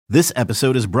This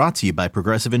episode is brought to you by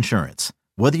Progressive Insurance.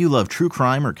 Whether you love true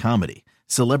crime or comedy,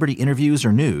 celebrity interviews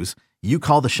or news, you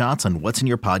call the shots on what's in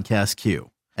your podcast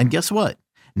queue. And guess what?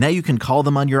 Now you can call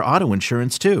them on your auto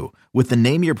insurance too with the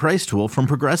Name Your Price tool from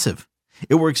Progressive.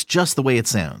 It works just the way it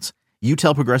sounds. You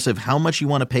tell Progressive how much you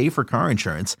want to pay for car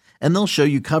insurance, and they'll show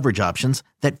you coverage options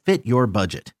that fit your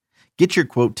budget. Get your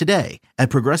quote today at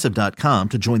Progressive.com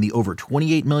to join the over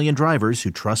 28 million drivers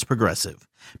who trust Progressive.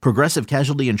 Progressive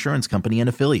Casualty Insurance Company and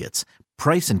Affiliates.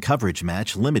 Price and coverage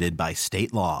match limited by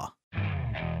state law.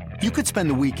 You could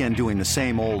spend the weekend doing the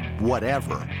same old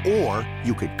whatever, or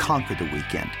you could conquer the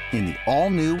weekend in the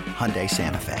all-new Hyundai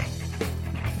Santa Fe.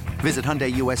 Visit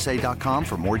HyundaiUSA.com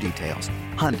for more details.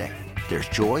 Hyundai, there's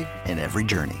joy in every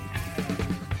journey.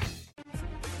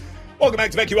 Welcome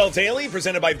back to BetQL Daily,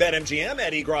 presented by BetMGM.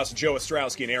 Eddie Gross, Joe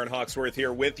Ostrowski, and Aaron Hawksworth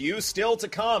here with you. Still to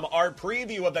come, our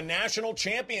preview of the national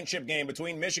championship game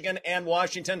between Michigan and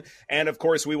Washington. And, of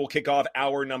course, we will kick off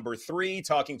hour number 3,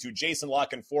 talking to Jason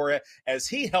Lockenfora as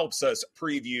he helps us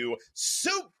preview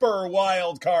Super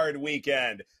Wild Card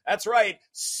Weekend. That's right,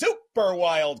 Super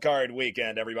Wild Card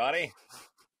Weekend, everybody.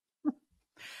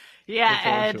 Yeah,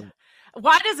 Ed.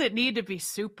 Why does it need to be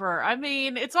super? I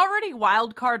mean, it's already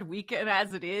wild card weekend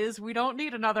as it is. We don't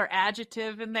need another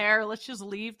adjective in there. Let's just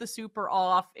leave the super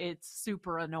off. It's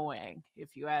super annoying,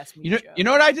 if you ask me. You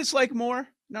know what I dislike more?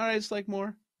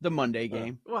 The Monday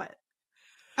game. What?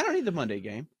 I don't need the Monday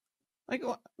game. Like,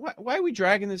 why are we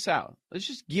dragging this out? Let's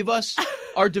just give us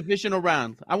our divisional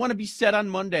round. I want to be set on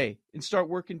Monday and start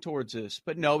working towards this.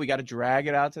 But no, we got to drag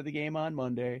it out to the game on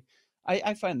Monday.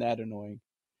 I find that annoying.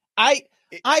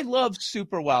 I love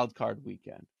Super Wild Card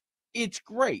Weekend. It's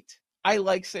great. I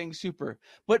like saying super.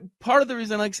 But part of the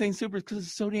reason I like saying super is because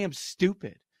it's so damn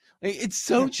stupid. It's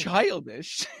so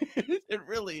childish. It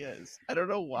really is. I don't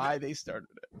know why they started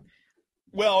it.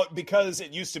 Well, because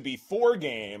it used to be 4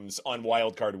 games on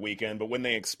Wild Card Weekend, but when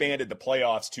they expanded the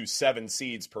playoffs to 7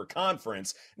 seeds per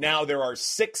conference, now there are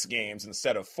 6 games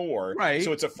instead of 4. Right.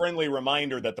 So it's a friendly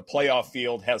reminder that the playoff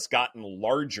field has gotten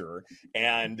larger.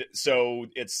 And so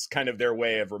it's kind of their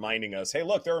way of reminding us, hey,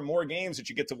 look, there are more games that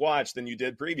you get to watch than you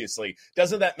did previously.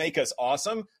 Doesn't that make us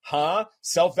awesome? Huh?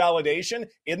 Self-validation?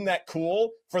 Isn't that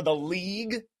cool for the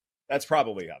league? That's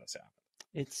probably how this happened.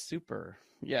 It's super.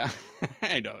 Yeah,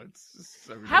 I know. It's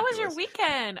so ridiculous. How was your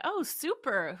weekend? Oh,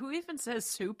 super. Who even says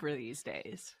super these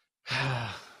days?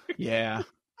 Yeah.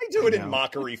 I do it in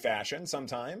mockery fashion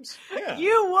sometimes. Yeah.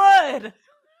 You would.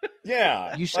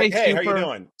 Yeah. You say like, hey, super? how you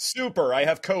doing? Super, I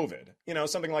have COVID.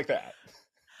 Something like that.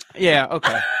 Yeah,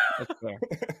 okay. That's fair.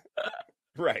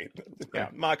 Right. Yeah,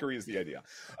 mockery is the idea.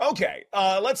 Okay,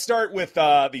 let's start with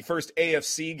the first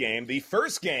AFC game, the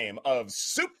first game of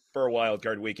Super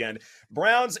Wildcard Weekend.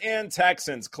 Browns and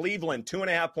Texans. Cleveland,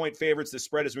 2.5-point favorites. The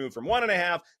spread has moved from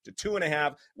 1.5 to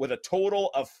 2.5 with a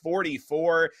total of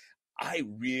 44. I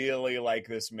really like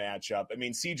this matchup. I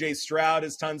mean, CJ Stroud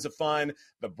is tons of fun.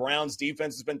 The Browns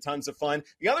defense has been tons of fun.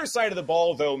 The other side of the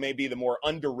ball, though, may be the more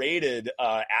underrated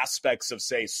aspects of,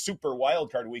 say, Super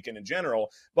Wildcard Weekend in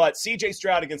general. But CJ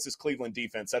Stroud against this Cleveland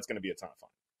defense, that's going to be a ton of fun.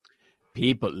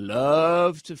 People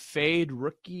love to fade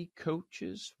rookie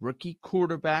coaches, rookie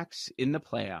quarterbacks in the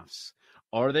playoffs.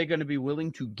 Are they going to be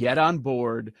willing to get on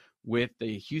board with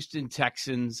the Houston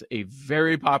Texans, a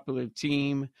very popular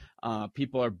team?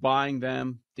 People are buying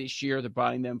them this year. They're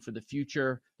buying them for the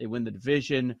future. They win the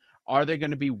division. Are they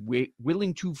going to be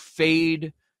willing to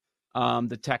fade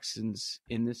the Texans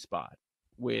in this spot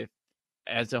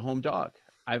as a home dog?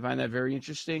 I find that very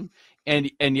interesting.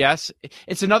 And yes,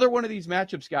 it's another one of these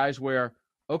matchups, guys, where,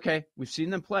 okay, we've seen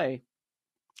them play.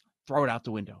 Throw it out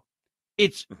the window.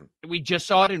 We just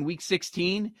saw it in week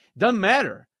 16. Doesn't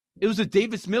matter. It was a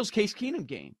Davis Mills Case Keenum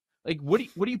game. Like, what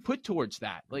do you put towards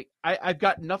that? Like, I've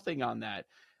got nothing on that.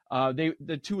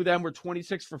 The two of them were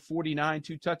 26 for 49,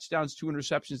 2 touchdowns, 2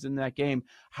 interceptions in that game.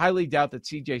 Highly doubt that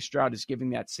CJ Stroud is giving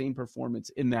that same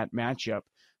performance in that matchup.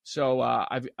 So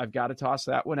I've got to toss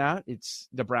that one out. It's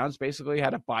the Browns basically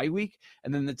had a bye week,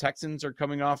 and then the Texans are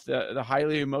coming off the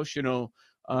highly emotional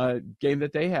game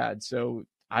that they had. So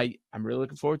I'm really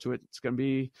looking forward to it. It's gonna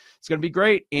be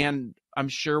great, and I'm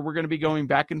sure we're gonna be going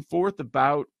back and forth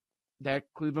about that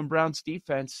Cleveland Browns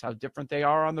defense, how different they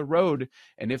are on the road,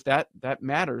 and if that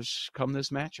matters come this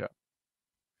matchup.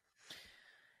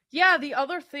 Yeah, the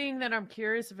other thing that I'm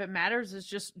curious if it matters is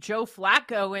just Joe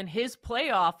Flacco and his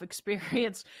playoff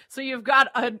experience. So you've got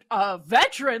a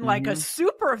veteran, like a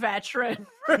super veteran.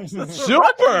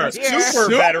 Super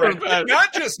veteran.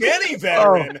 Not just any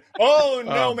veteran. Oh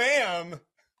no, ma'am.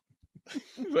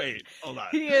 Wait, hold on.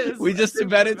 He is. We just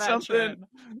invented something.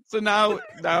 So now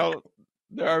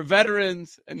There are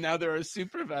veterans, and now there are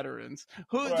super veterans.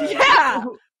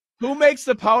 Who makes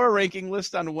the power ranking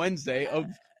list on Wednesday of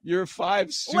your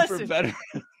 5 super veterans?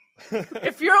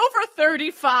 If you're over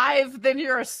 35, then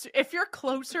if you're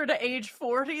closer to age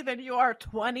 40 than you are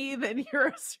 20, then you're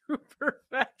a super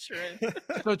veteran.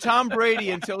 So Tom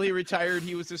Brady, until he retired,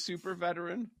 he was a super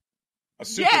veteran? A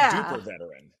super duper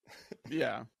veteran.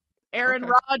 Yeah. Aaron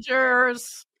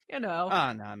Rodgers, No.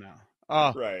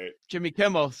 Oh, right. Jimmy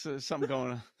Kimmel, something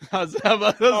going on. How's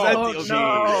that deal?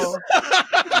 No.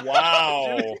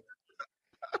 Wow.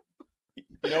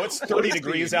 It's 30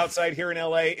 degrees outside here in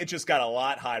LA. It just got a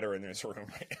lot hotter in this room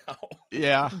right now.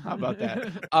 Yeah, how about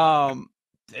that?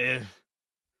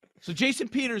 So Jason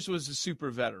Peters was a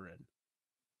super veteran.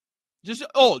 Just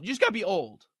old. You just got to be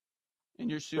old. And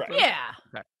you're super. Right.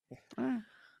 Yeah.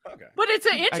 Okay. But it's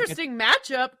an interesting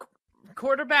matchup.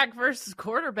 Quarterback versus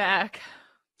quarterback.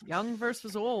 Young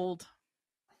versus old.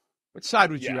 Which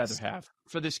side would you rather have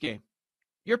for this game?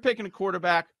 You're picking a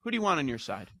quarterback. Who do you want on your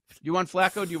side? Do you want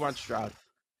Flacco or do you want Stroud?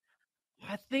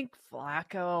 I think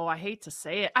Flacco. I hate to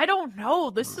say it. I don't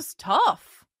know. This is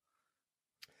tough.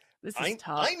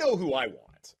 I know who I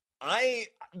want.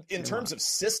 In terms of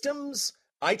systems,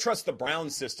 I trust the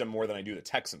Browns system more than I do the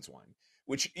Texans one,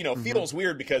 which, feels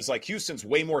weird because like Houston's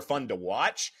way more fun to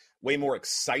watch, way more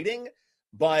exciting.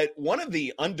 But one of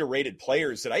the underrated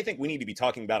players that I think we need to be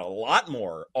talking about a lot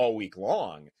more all week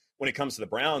long when it comes to the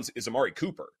Browns is Amari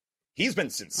Cooper. He's been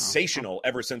sensational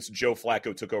ever since Joe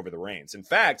Flacco took over the reins. In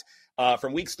fact,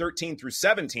 from weeks 13 through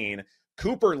 17,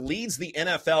 Cooper leads the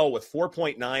NFL with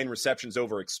 4.9 receptions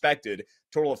over expected,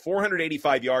 total of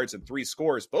 485 yards and 3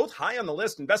 scores, both high on the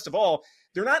list. And best of all,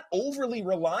 they're not overly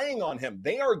relying on him.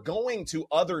 They are going to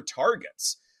other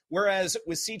targets. Whereas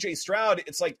with CJ Stroud,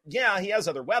 it's like, yeah, he has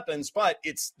other weapons, but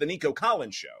it's the Nico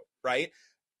Collins show, right?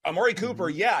 Amari Cooper,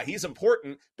 he's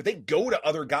important, but they go to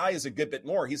other guys a good bit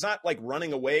more. He's not like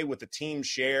running away with the team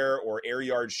share or air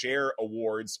yard share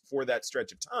awards for that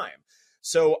stretch of time.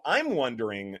 So I'm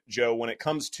wondering, Joe, when it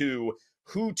comes to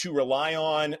who to rely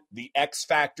on, the X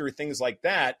factor, things like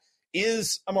that,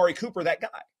 is Amari Cooper that guy?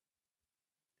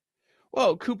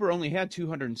 Well, Cooper only had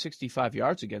 265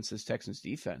 yards against this Texans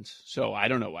defense. So I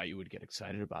don't know why you would get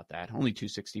excited about that. Only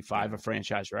 265, a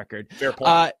franchise record. Fair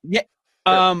point.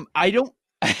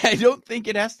 I don't think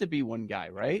it has to be one guy,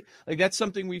 right? Like that's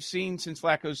something we've seen since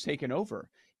Flacco's taken over.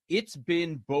 It's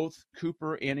been both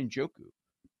Cooper and Njoku,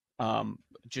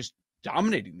 just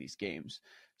dominating these games.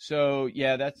 So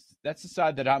yeah, that's the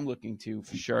side that I'm looking to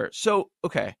for sure. So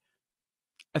okay,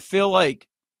 I feel like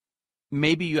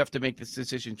maybe you have to make this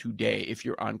decision today if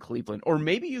you're on Cleveland, or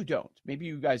maybe you don't. Maybe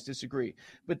you guys disagree.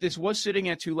 But this was sitting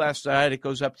at 2 last night. It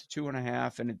goes up to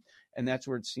 2.5, and that's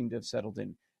where it seemed to have settled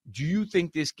in. Do you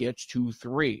think this gets to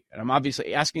 3? And I'm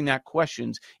obviously asking that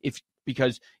questions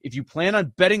because if you plan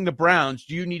on betting the Browns,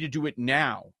 do you need to do it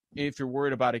now if you're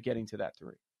worried about it getting to that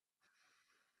 3?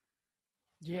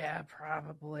 Yeah,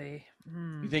 probably.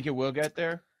 You think it will get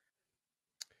there?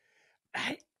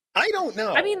 I don't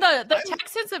know. I mean, the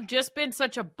Texans have just been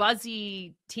such a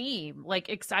buzzy team, like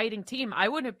exciting team. I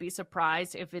wouldn't be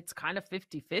surprised if it's kind of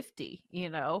 50-50,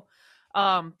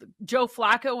 Joe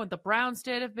Flacco and the Browns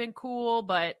have been cool,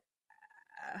 but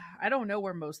I don't know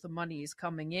where most of the money is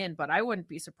coming in, but I wouldn't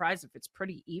be surprised if it's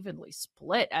pretty evenly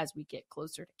split as we get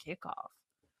closer to kickoff.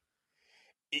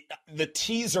 The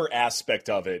teaser aspect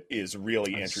of it is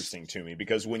really interesting to me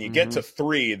because when you get to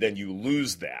 3, then you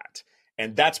lose that.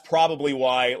 And that's probably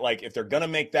why, like, if they're going to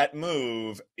make that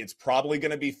move, it's probably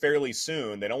going to be fairly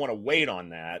soon. They don't want to wait on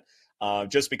that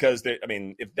just because,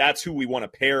 if that's who we want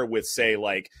to pair with, say,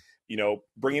 like,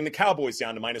 bringing the Cowboys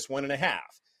down to -1.5.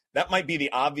 That might be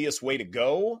the obvious way to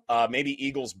go. Maybe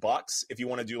Eagles Bucks if you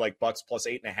want to do like Bucks plus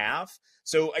 8.5.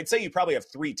 So I'd say you probably have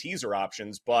 3 teaser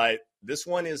options, but this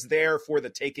one is there for the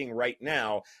taking right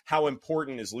now. How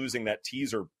important is losing that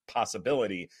teaser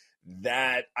possibility?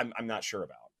 That I'm not sure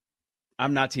about.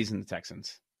 I'm not teasing the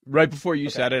Texans. Right before you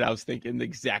said it, I was thinking the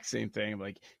exact same thing. I'm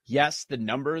like, yes, the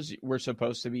numbers we're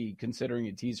supposed to be considering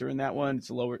a teaser in that one. It's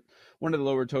one of the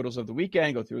lower totals of the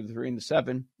weekend. Go through the 3 and the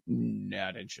 7.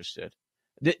 Not interested.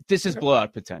 This is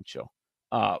blowout potential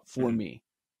for me,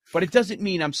 but it doesn't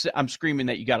mean I'm screaming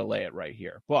that you got to lay it right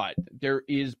here. But there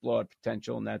is blowout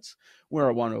potential, and that's where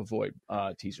I want to avoid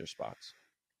teaser spots.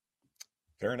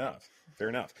 Fair enough.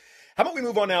 How about we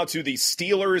move on now to the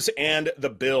Steelers and the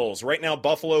Bills? Right now,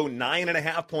 Buffalo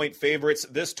 9.5-point favorites.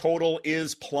 This total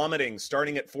is plummeting,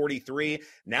 starting at 43.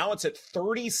 Now it's at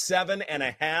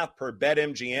 37.5 per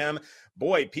BetMGM.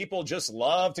 Boy, people just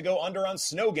love to go under on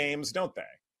snow games, don't they?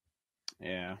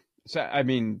 Yeah. So,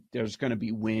 there's going to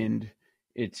be wind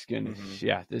It's going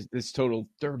to, this total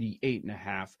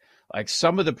 38.5. Like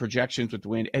some of the projections with the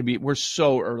wind, I mean, we're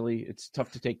so early. It's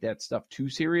tough to take that stuff too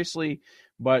seriously,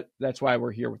 but that's why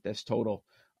we're here with this total.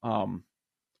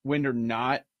 Wind or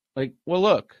not, like, well,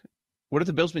 look, what have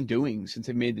the Bills been doing since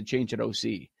they made the change at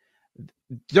OC?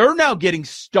 They're now getting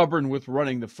stubborn with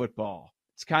running the football.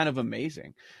 It's kind of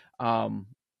amazing. Part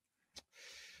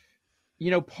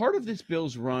of this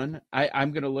Bills run,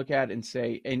 I'm going to look at and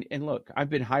say, and look, I've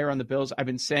been higher on the Bills. I've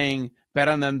been saying bet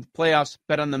on them playoffs,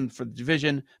 bet on them for the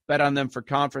division, bet on them for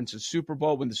conference and Super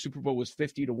Bowl when the Super Bowl was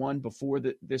 50-1 before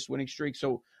this winning streak.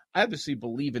 So I obviously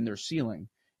believe in their ceiling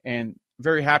and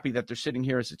very happy that they're sitting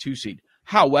here as a 2 seed.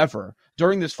 However,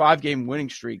 during this 5-game winning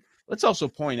streak, let's also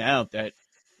point out that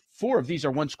 4 of these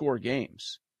are 1-score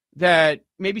games. That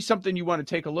maybe something you want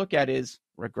to take a look at is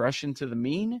regression to the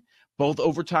mean. Both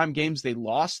overtime games they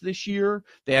lost this year.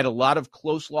 They had a lot of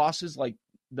close losses, like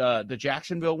the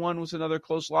Jacksonville one was another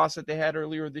close loss that they had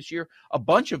earlier this year. A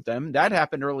bunch of them, that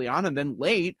happened early on, and then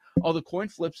late, all the coin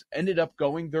flips ended up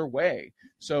going their way.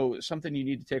 So something you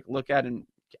need to take a look at. And,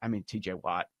 I mean, TJ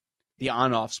Watt, the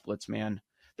on-off splits, man.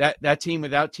 That team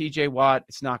without TJ Watt,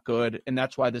 it's not good, and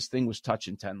that's why this thing was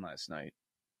touching 10 last night.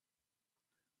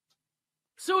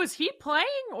 So is he playing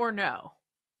or no?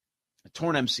 A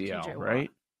torn MCL,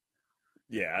 right?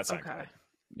 Yeah, that's okay. Not good.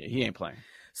 Yeah, he ain't playing.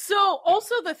 So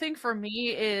also the thing for me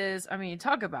is, I mean,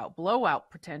 talk about blowout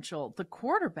potential. The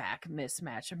quarterback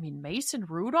mismatch. I mean, Mason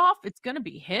Rudolph, it's going to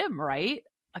be him, right?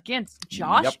 Against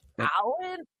Josh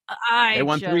Allen. They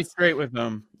won 3 straight with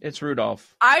them. It's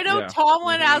Rudolph. I know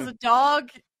Tomlin as a dog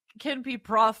can be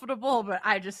profitable, but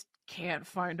I just can't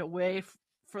find a way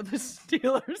for the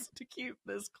Steelers to keep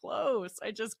this close.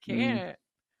 I just can't.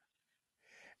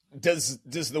 Does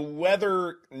the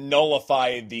weather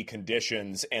nullify the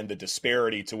conditions and the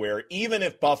disparity to where even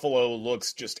if Buffalo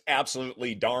looks just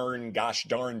absolutely darn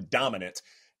dominant,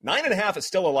 9.5 is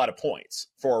still a lot of points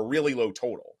for a really low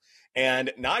total.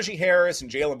 And Najee Harris and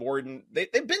Jalen Borden,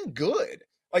 they've been good.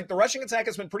 Like the rushing attack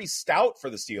has been pretty stout for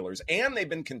the Steelers, and they've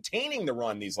been containing the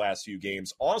run these last few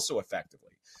games also effectively.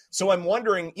 So I'm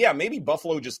wondering, maybe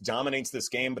Buffalo just dominates this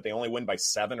game, but they only win by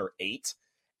 7 or 8.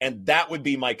 And that would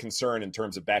be my concern in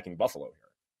terms of backing Buffalo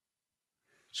here.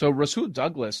 So Rasul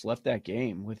Douglas left that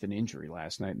game with an injury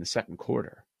last night in the second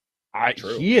quarter.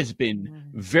 True. He has been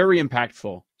very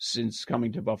impactful since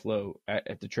coming to Buffalo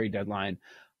at the trade deadline.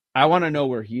 I want to know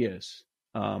where he is.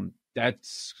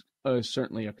 That's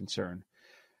certainly a concern.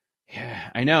 Yeah,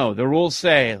 I know. The rules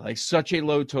say, like, such a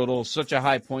low total, such a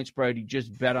high point spread, you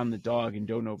just bet on the dog and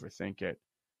don't overthink it.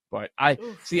 But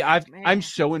I'm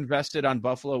so invested on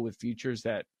Buffalo with futures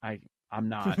that I'm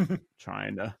not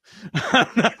trying to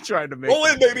make we'll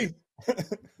win, baby.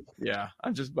 Yeah,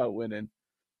 I'm just about winning.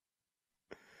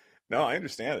 No, I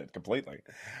understand it completely.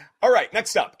 All right,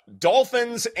 next up,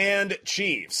 Dolphins and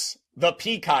Chiefs, the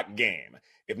Peacock game.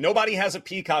 If nobody has a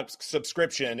Peacock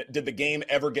subscription, did the game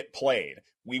ever get played?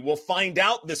 We will find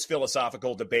out this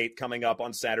philosophical debate coming up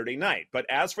on Saturday night. But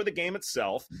as for the game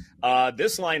itself,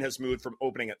 this line has moved from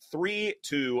opening at 3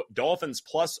 to Dolphins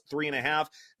plus 3.5.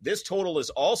 This total is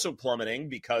also plummeting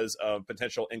because of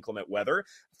potential inclement weather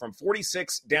from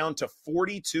 46 down to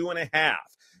 42.5.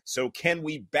 So can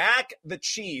we back the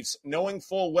Chiefs knowing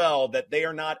full well that they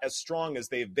are not as strong as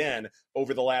they've been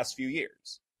over the last few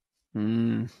years? It's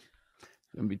going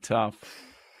to be tough.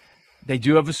 They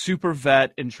do have a super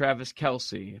vet in Travis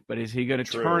Kelce, but is he going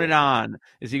to turn it on?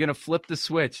 Is he going to flip the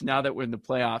switch now that we're in the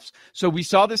playoffs? So we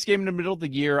saw this game in the middle of the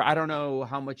year. I don't know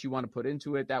how much you want to put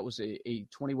into it. That was a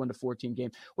 21-14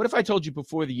 game. What if I told you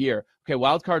before the year, okay,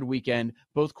 wild card weekend,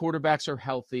 both quarterbacks are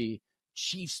healthy,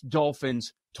 Chiefs,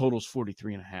 Dolphins, totals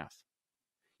 43.5.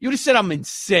 You would have said I'm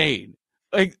insane.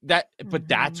 Like that, but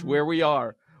that's where we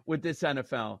are with this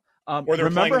NFL. Or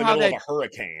they're playing in the middle of a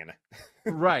hurricane.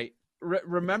 Right.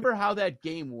 Remember how that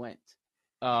game went.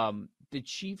 The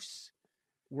Chiefs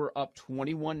were up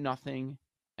 21-0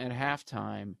 at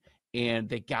halftime, and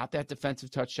they got that defensive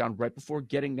touchdown right before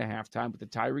getting to halftime with the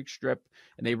Tyreek strip,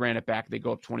 and they ran it back. They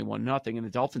go up 21-0, and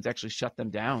the Dolphins actually shut them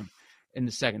down in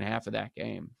the second half of that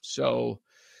game. So,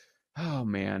 oh,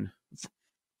 man.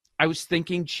 I was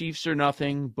thinking Chiefs or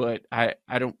nothing, but I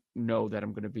don't know that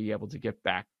I'm going to be able to get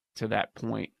back to that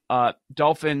point.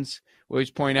 Dolphins, we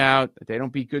always point out that they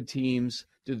don't beat good teams.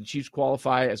 Do the Chiefs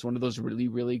qualify as one of those really,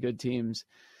 really good teams?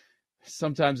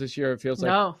 Sometimes this year it feels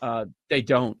like they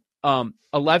don't.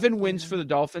 11 wins for the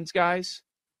Dolphins, guys.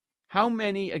 How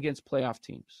many against playoff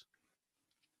teams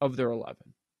of their 11?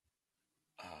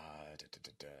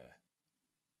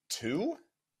 2?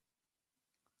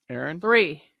 Aaron?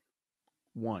 3.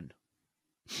 1.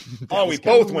 We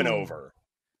both went over.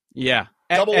 Yeah.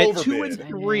 Double at overbid. 2 and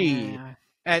 3. Yeah.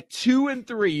 At 2 and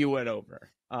 3, you went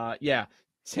over.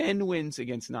 10 wins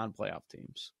against non-playoff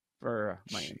teams for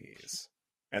Miami. Jeez.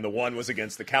 And the one was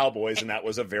against the Cowboys, and that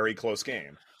was a very close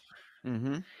game.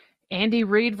 Mm-hmm. Andy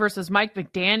Reid versus Mike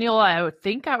McDaniel. I would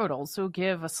think I would also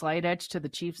give a slight edge to the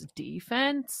Chiefs'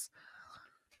 defense.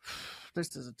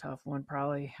 This is a tough one,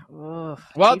 probably. Ugh.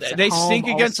 Well, Chiefs at they home stink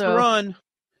against also. the run.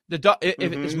 If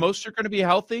is Mostert going to be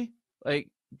healthy? Like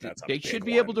That's a they big should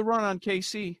be one. able to run on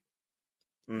KC.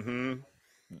 Mm-hmm.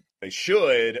 They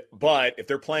should, but if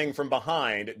they're playing from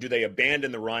behind, do they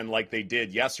abandon the run like they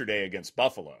did yesterday against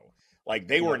Buffalo? Like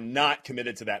they were not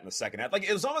committed to that in the second half. Like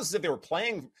it was almost as if they were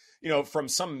playing, from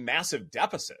some massive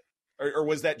deficit. Or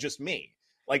was that just me?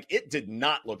 Like it did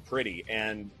not look pretty.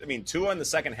 And I mean, Tua in the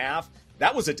second half,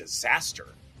 that was a disaster.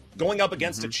 Going up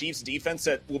against a Chiefs defense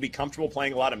that will be comfortable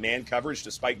playing a lot of man coverage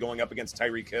despite going up against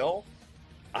Tyreek Hill.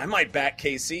 I might back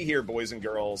KC here, boys and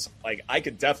girls. Like, I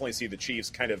could definitely see the Chiefs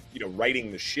kind of,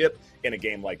 righting the ship in a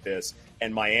game like this,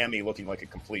 and Miami looking like a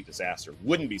complete disaster.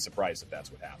 Wouldn't be surprised if that's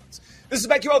what happens. This is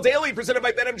BetQL Daily, presented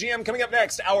by BetMGM. Coming up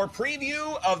next, our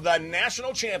preview of the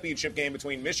national championship game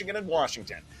between Michigan and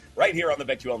Washington, right here on the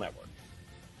BetQL Network.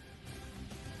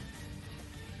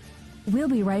 We'll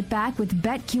be right back with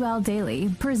BetQL Daily,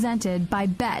 presented by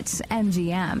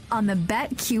BetMGM on the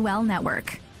BetQL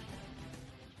Network.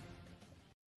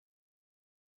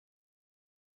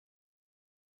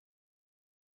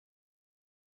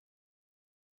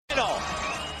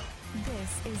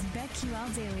 This is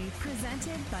BetQL Daily,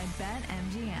 presented by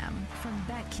BetMGM from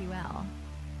BetQL.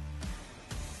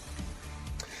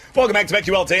 Welcome back to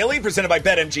BetQL Daily, presented by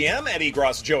BetMGM. Eddie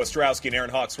Gross, Joe Ostrowski, and Aaron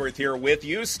Hawksworth here with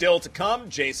you. Still to come,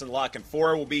 Jason Lock and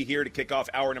Four will be here to kick off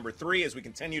hour number 3 as we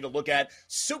continue to look at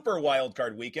Super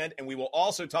Wildcard Weekend. And we will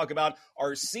also talk about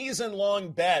our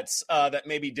season-long bets that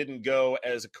maybe didn't go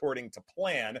as according to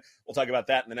plan. We'll talk about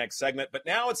that in the next segment. But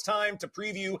now it's time to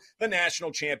preview the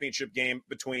national championship game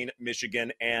between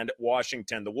Michigan and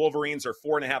Washington. The Wolverines are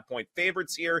 4.5-point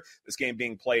favorites here. This game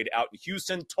being played out in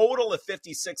Houston. Total of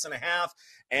 56.5.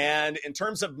 And in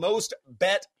terms of most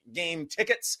bet game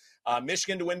tickets,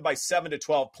 Michigan to win by 7 to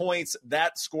 12 points.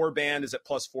 That score band is at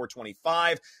plus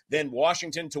 425. Then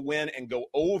Washington to win and go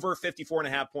over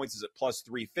 54.5 points is at plus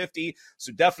 350.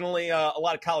 So definitely a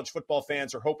lot of college football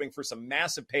fans are hoping for some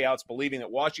massive payouts, believing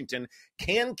that Washington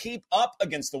can keep up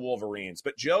against the Wolverines.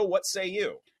 But Joe, what say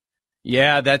you?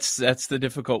 Yeah, that's the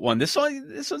difficult one. This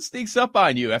one sneaks up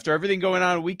on you. After everything going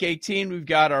on in Week 18, we've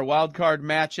got our wild card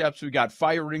matchups. We've got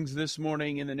firings this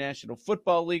morning in the National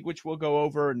Football League, which we'll go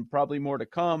over, and probably more to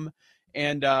come.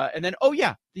 And then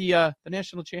the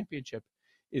national championship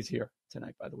is here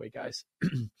tonight. By the way, guys,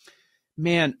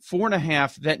 man,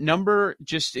 4.5. That number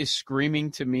just is screaming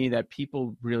to me that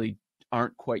people really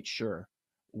aren't quite sure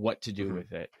what to do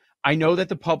with it. I know that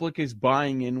the public is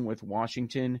buying in with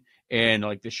Washington, and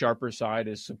like the sharper side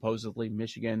is supposedly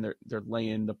Michigan. They're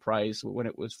laying the price when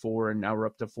it was 4, and now we're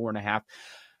up to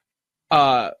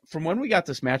 4.5. From when we got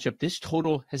this matchup, this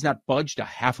total has not budged a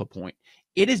half a point.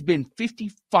 It has been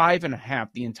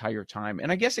 55.5 the entire time,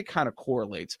 and I guess it kind of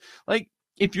correlates. Like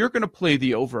if you're going to play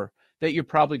the over, that you're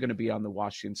probably going to be on the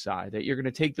Washington side, that you're going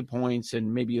to take the points,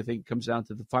 and maybe you think it comes down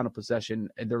to the final possession,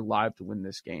 and they're live to win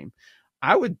this game.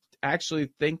 I would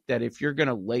actually think that if you're going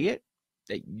to lay it,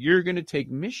 that you're going to take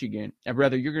Michigan, and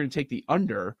rather you're going to take the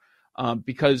under,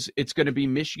 because it's going to be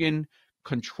Michigan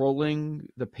controlling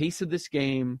the pace of this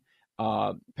game.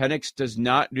 Penix does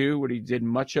not do what he did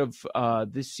much of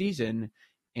this season,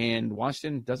 and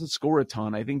Washington doesn't score a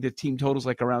ton. I think the team total's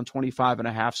like around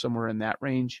 25.5, somewhere in that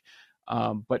range.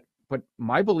 But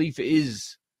my belief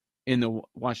is in the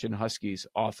Washington Huskies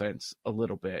offense a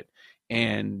little bit.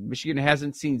 And Michigan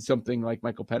hasn't seen something like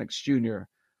Michael Penix Jr.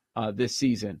 This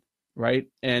season, right?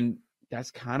 And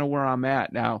that's kind of where I'm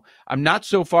at. Now, I'm not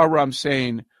so far where I'm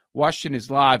saying Washington is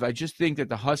live. I just think that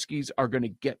the Huskies are going to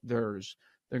get theirs.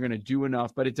 They're going to do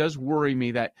enough. But it does worry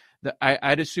me that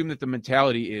I'd assume that the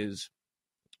mentality is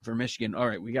for Michigan, all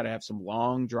right, we got to have some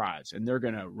long drives. And they're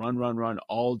going to run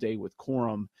all day with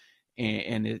Corum.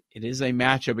 And it is a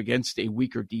matchup against a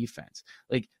weaker defense.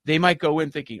 Like they might go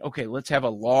in thinking, okay, let's have a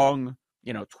long,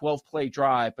 12-play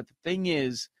drive. But the thing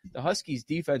is, the Huskies'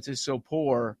 defense is so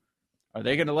poor. Are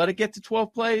they going to let it get to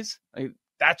 12 plays? Like,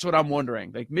 that's what I'm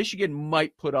wondering. Like Michigan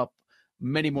might put up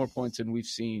many more points than we've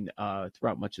seen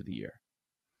throughout much of the year.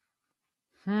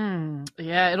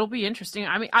 Yeah, it'll be interesting.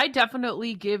 I mean, I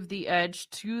definitely give the edge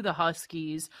to the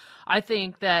Huskies. I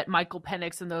think that Michael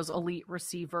Penix and those elite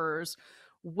receivers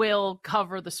will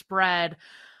cover the spread.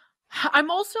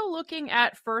 I'm also looking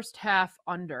at first half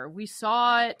under. We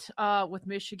saw it with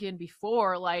Michigan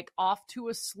before, like off to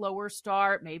a slower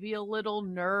start, maybe a little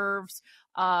nerves.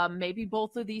 Maybe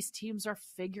both of these teams are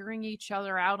figuring each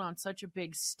other out on such a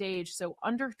big stage. So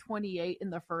under 28 in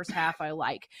the first half, I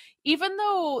like. Even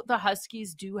though the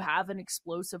Huskies do have an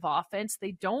explosive offense,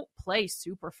 they don't play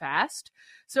super fast.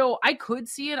 So I could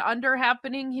see an under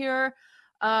happening here.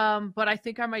 But I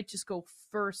think I might just go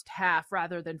first half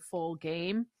rather than full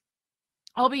game.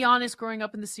 I'll be honest, growing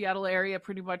up in the Seattle area,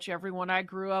 pretty much everyone I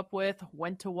grew up with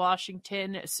went to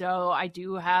Washington. So I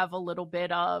do have a little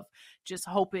bit of just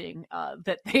hoping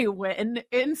that they win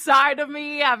inside of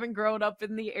me, having grown up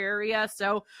in the area.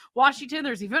 So Washington,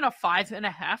 there's even a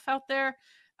 5.5 out there.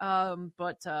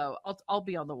 But I'll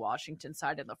be on the Washington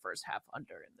side in the first half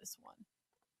under in this one.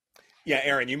 Yeah,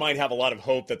 Aaron, you might have a lot of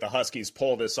hope that the Huskies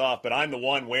pull this off, but I'm the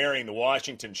one wearing the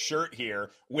Washington shirt here,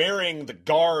 wearing the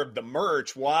garb, the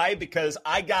merch. Why? Because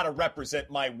I got to represent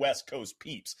my West Coast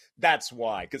peeps. That's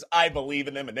why, because I believe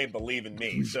in them and they believe in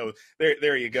me. So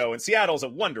there you go. And Seattle's a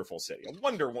wonderful city, a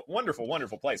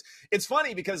wonderful place. It's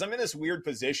funny because I'm in this weird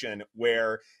position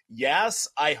where, yes,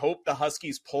 I hope the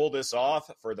Huskies pull this off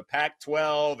for the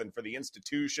Pac-12 and for the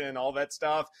institution, all that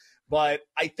stuff. But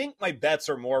I think my bets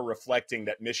are more reflecting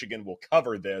that Michigan will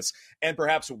cover this and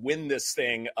perhaps win this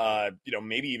thing,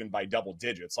 maybe even by double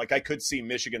digits. Like I could see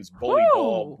Michigan's bully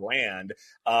ball brand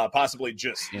possibly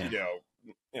just,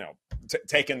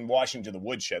 taking Washington to the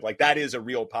woodshed. Like that is a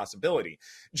real possibility.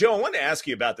 Joe, I wanted to ask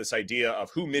you about this idea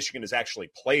of who Michigan has actually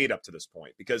played up to this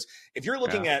point, because if you're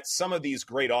looking at some of these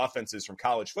great offenses from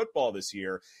college football this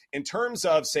year, in terms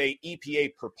of, say,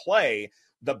 EPA per play,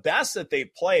 the best that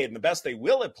they've played and the best they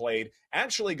will have played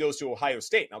actually goes to Ohio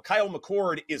State. Now, Kyle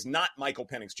McCord is not Michael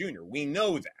Penix Jr. We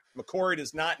know that. McCord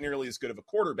is not nearly as good of a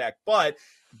quarterback, but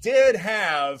did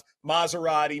have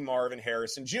Maserati, Marvin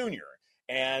Harrison Jr.,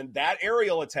 and that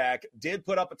aerial attack did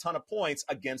put up a ton of points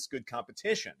against good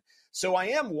competition. So I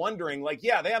am wondering, they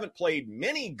haven't played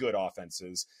many good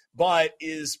offenses, but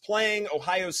is playing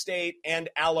Ohio State and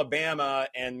Alabama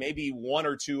and maybe one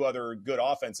or two other good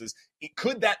offenses,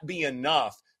 could that be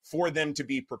enough for them to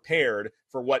be prepared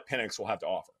for what Penix will have to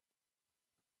offer?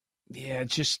 Yeah,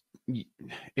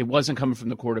 it wasn't coming from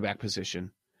the quarterback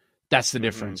position. That's the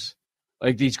difference.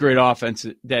 Like these great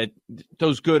offenses,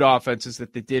 those good offenses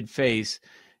that they did face,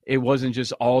 it wasn't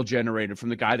just all generated from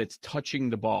the guy that's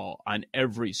touching the ball on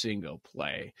every single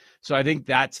play. So I think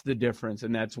that's the difference,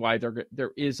 and that's why there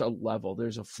is a level,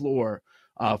 there's a floor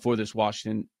for this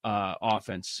Washington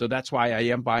offense. So that's why I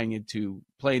am buying into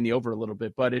playing the over a little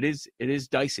bit, but it is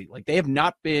dicey. Like they have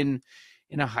not been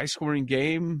in a high-scoring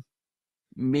game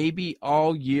maybe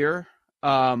all year.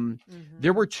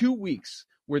 There were 2 weeks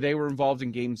where they were involved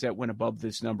in games that went above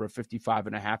this number of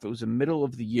 55.5. It was the middle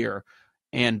of the year,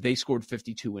 and they scored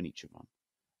 52 in each of them.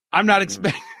 I'm not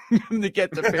expecting them to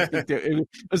get to 52. It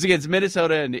was against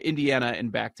Minnesota and Indiana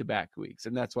in back-to-back weeks,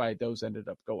 and that's why those ended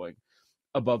up going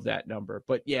above that number.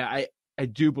 But, yeah, I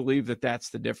do believe that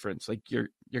that's the difference. Like, you're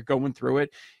going through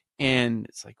it, and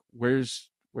it's like, where's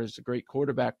the great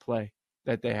quarterback play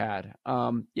that they had?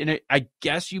 I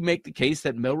guess you make the case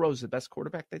that Milroe is the best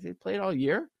quarterback that they played all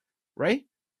year, right?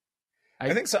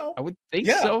 I think so. I would think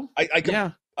so.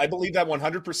 I believe that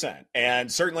 100%.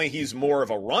 And certainly he's more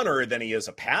of a runner than he is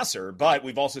a passer, but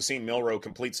we've also seen Milroe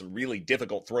complete some really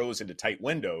difficult throws into tight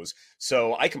windows.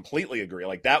 So I completely agree.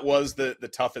 Like that was the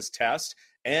toughest test,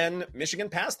 and Michigan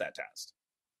passed that test.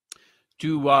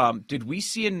 Did we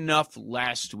see enough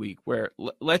last week where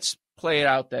let's play it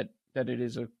out that it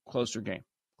is a closer game,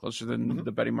 closer than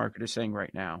the betting market is saying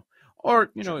right now, or,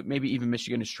 maybe even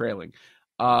Michigan is trailing.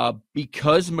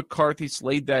 Because McCarthy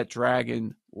slayed that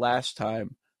dragon last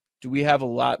time, do we have a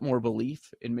lot more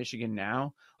belief in Michigan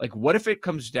now? Like, what if it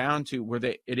comes down to where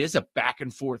it is a back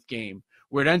and forth game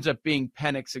where it ends up being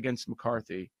Penix against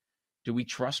McCarthy? Do we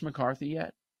trust McCarthy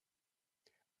yet?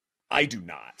 I do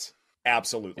not.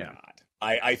 Absolutely not.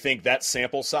 I think that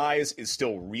sample size is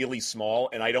still really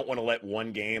small, and I don't want to let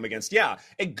one game against, a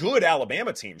good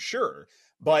Alabama team, sure.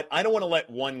 But I don't want to let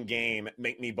one game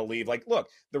make me believe, look,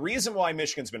 the reason why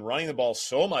Michigan's been running the ball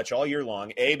so much all year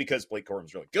long, A, because Blake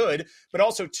Corum's really good, but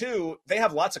also, 2, they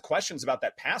have lots of questions about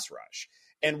that pass rush.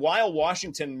 And while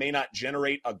Washington may not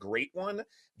generate a great one,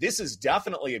 this is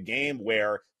definitely a game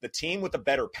where the team with the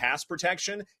better pass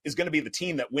protection is going to be the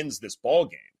team that wins this ball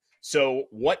game. So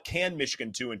what can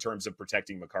Michigan do in terms of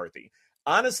protecting McCarthy?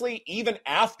 Honestly, even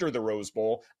after the Rose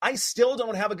Bowl, I still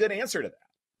don't have a good answer to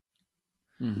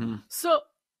that. Mm-hmm.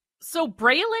 So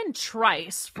Braylon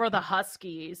Trice for the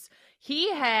Huskies,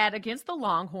 he had against the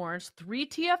Longhorns 3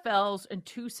 TFLs and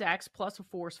 2 sacks plus a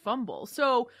forced fumble.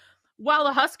 So while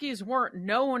the Huskies weren't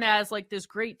known as like this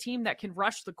great team that can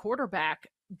rush the quarterback,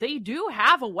 they do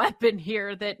have a weapon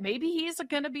here that maybe he's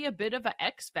going to be a bit of an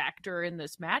X factor in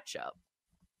this matchup.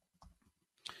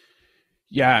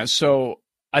 Yeah, so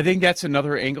I think that's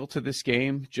another angle to this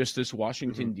game, just this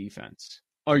Washington defense.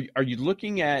 Are you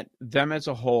looking at them as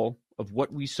a whole of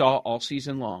what we saw all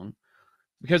season long?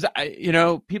 Because,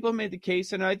 people made the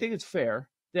case, and I think it's fair,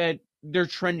 that they're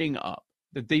trending up,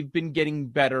 that they've been getting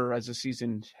better as the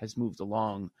season has moved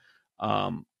along.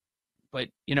 But,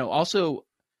 also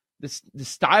the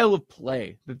style of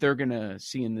play that they're going to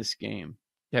see in this game,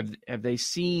 have they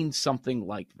seen something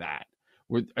like that?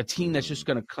 Where a team that's just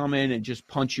going to come in and just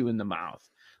punch you in the mouth.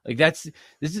 Like this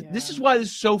is why this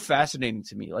is so fascinating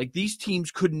to me. Like these teams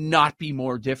could not be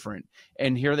more different.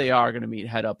 And here they are going to meet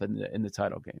head up in the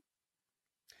title game.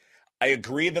 I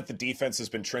agree that the defense has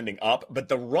been trending up, but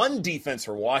the run defense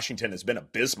for Washington has been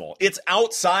abysmal. It's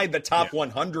outside the top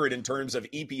 100 in terms of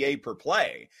EPA per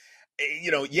play.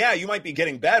 You might be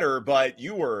getting better, but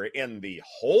you were in the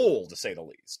hole, to say the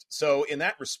least. So in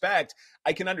that respect,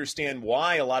 I can understand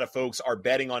why a lot of folks are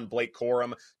betting on Blake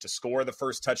Corum to score the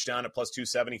first touchdown at plus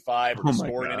 275 or to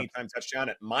score an anytime touchdown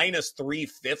at minus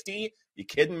 350. You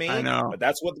kidding me? I know. But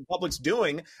that's what the public's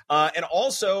doing. And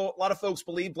also, a lot of folks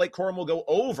believe Blake Corum will go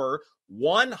over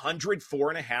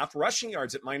 104.5 rushing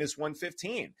yards at minus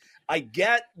 115. I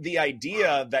get the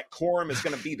idea that Corum is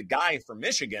going to be the guy for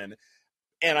Michigan,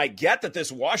 and I get that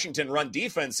this Washington run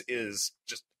defense is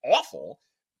just awful.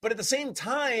 But at the same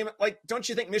time, don't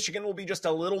you think Michigan will be just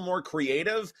a little more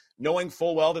creative, knowing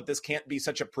full well that this can't be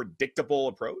such a predictable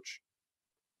approach?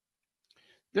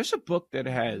 There's a book that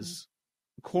has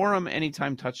Corum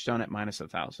anytime touchdown at minus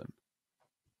 1,000.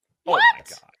 What? Oh, my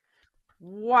God.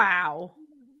 Wow.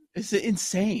 It's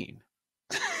insane.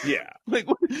 Yeah.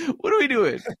 What are we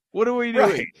doing? What are we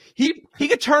doing? Right. He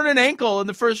could turn an ankle in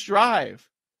the first drive.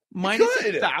 Minus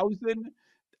Good. 1,000.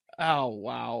 Oh,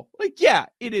 wow.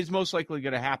 It is most likely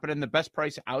going to happen. And the best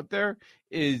price out there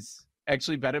is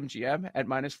actually BetMGM at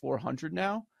minus 400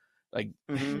 now.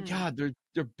 God,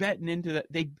 they're betting into that.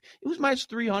 It was minus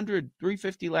 300,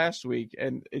 350 last week,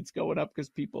 and it's going up because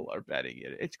people are betting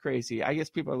it. It's crazy. I guess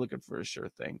people are looking for a sure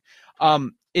thing.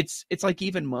 It's like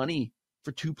even money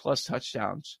for 2+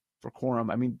 touchdowns for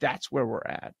Corum. I mean, that's where we're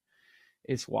at.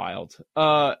 It's wild.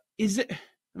 Let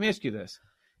me ask you this.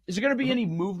 Is there going to be any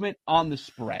movement on the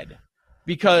spread?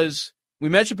 Because we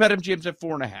mentioned BetMGM's at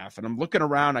 4.5, and I'm looking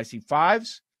around. I see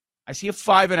 5s. I see a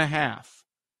 5.5.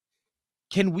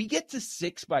 Can we get to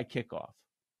 6 by kickoff?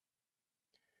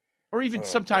 Or even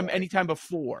anytime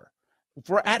before? If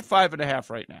we're at 5.5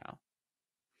 right now.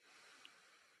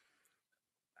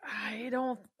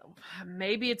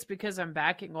 Maybe it's because I'm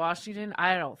backing Washington.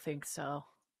 I don't think so.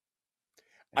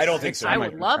 I don't think so. I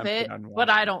would love it, but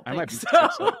I don't think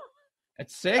so. At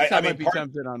 6, I might be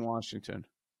tempted on Washington.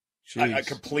 I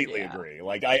completely agree.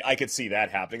 I could see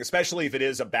that happening, especially if it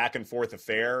is a back and forth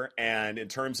affair. And in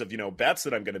terms of, bets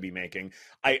that I'm going to be making,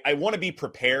 I want to be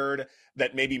prepared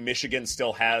that maybe Michigan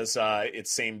still has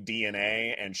its same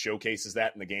DNA and showcases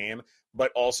that in the game,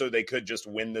 but also they could just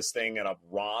win this thing in a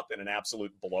romp and an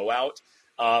absolute blowout.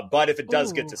 But if it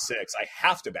does get to 6, I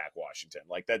have to back Washington.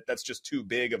 That's just too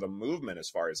big of a movement as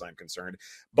far as I'm concerned.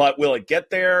 But will it get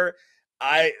there?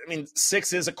 I mean,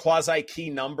 6 is a quasi-key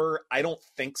number. I don't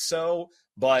think so.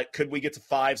 But could we get to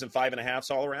 5s and 5.5s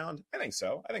all around? I think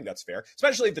so. I think that's fair,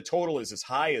 especially if the total is as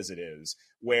high as it is,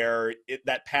 where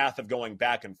that path of going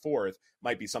back and forth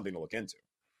might be something to look into.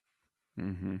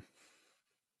 Mm-hmm.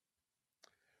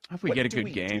 If we get a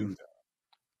good game,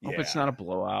 hope it's not a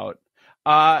blowout.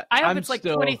 I hope it's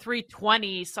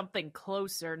 23-20, something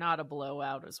closer, not a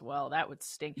blowout as well. That would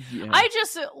stink. Yeah. I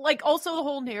just also the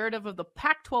whole narrative of the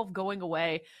Pac-12 going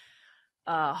away,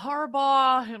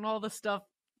 Harbaugh and all the stuff,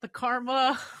 the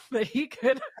karma that he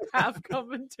could have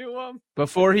coming to him.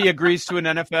 Before he agrees to an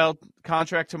NFL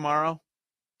contract tomorrow?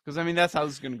 Because, I mean, that's how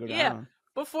this is going to go down. Yeah,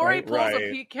 before he pulls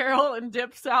a Pete Carroll and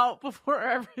dips out before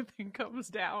everything comes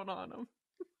down on him.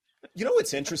 You know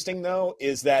what's interesting, though,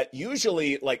 is that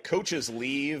usually coaches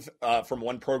leave from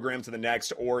one program to the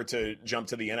next or to jump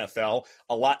to the NFL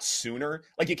a lot sooner.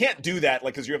 You can't do that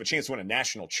because you have a chance to win a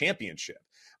national championship.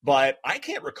 But I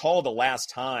can't recall the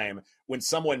last time when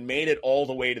someone made it all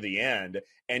the way to the end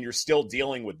and you're still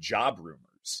dealing with job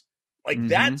rumors. Like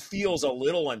that feels a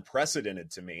little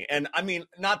unprecedented to me. And I mean,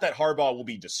 not that Harbaugh will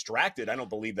be distracted. I don't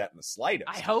believe that in the slightest.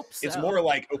 I hope so. It's more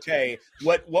like, okay,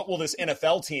 what will this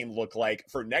NFL team look like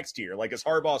for next year? Like, is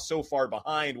Harbaugh so far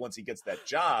behind once he gets that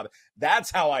job?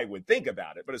 That's how I would think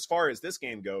about it. But as far as this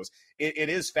game goes, it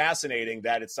is fascinating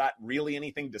that it's not really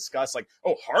anything discussed like,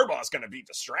 oh, Harbaugh's going to be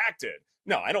distracted.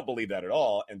 No, I don't believe that at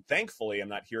all. And thankfully, I'm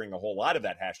not hearing a whole lot of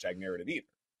that hashtag narrative either.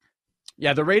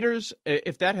 Yeah, the Raiders,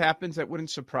 if that happens, that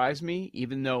wouldn't surprise me,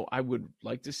 even though I would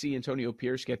like to see Antonio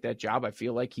Pierce get that job. I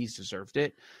feel like he's deserved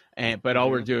it. But all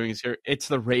we're doing is here, it's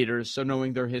the Raiders. So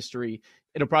knowing their history,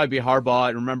 it'll probably be Harbaugh.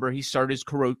 And remember, he started his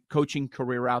coaching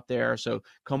career out there. So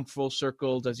come full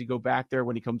circle. Does he go back there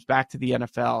when he comes back to the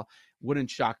NFL? Wouldn't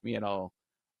shock me at all.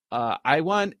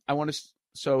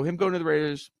 So him going to the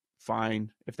Raiders,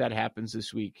 fine, if that happens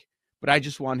this week. But I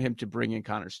just want him to bring in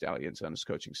Connor Stallions on his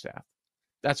coaching staff.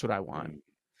 That's what I want.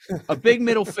 A big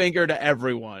middle finger to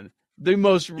everyone. The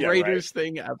most Raiders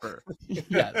thing ever.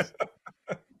 Yes.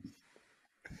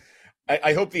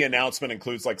 I hope the announcement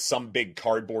includes like some big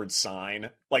cardboard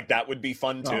sign. Like that would be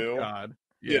fun too. Oh, God.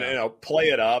 Yeah. You know, play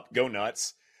it up, go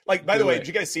nuts. Like, by the way, did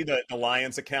you guys see the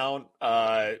Lions account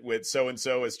with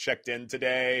so-and-so is checked in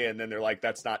today? And then they're like,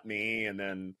 that's not me. And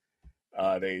then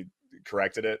they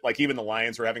corrected it. Like even the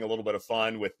Lions were having a little bit of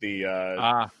fun with the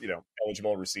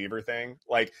eligible receiver thing.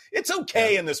 Like it's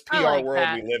okay in this PR world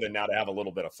we live in now to have a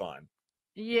little bit of fun.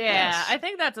 Yeah, yes. I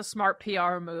think that's a smart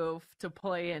PR move to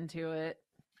play into it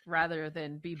rather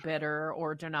than be bitter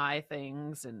or deny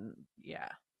things. And yeah,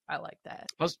 I like that.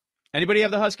 Anybody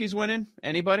have the Huskies winning?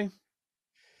 Anybody?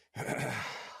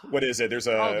 What is it? There's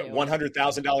a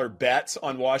 $100,000 bet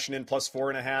on Washington plus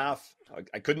 4.5.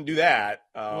 I couldn't do that.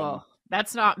 Well,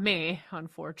 that's not me,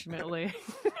 unfortunately.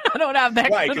 I don't have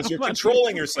that. Right, because you're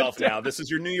controlling yourself now. This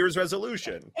is your New Year's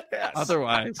resolution. Yes.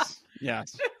 Otherwise,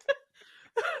 yes.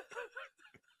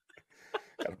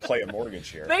 Got to play a mortgage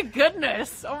here. Thank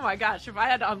goodness. Oh my gosh, if I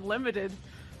had unlimited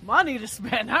money to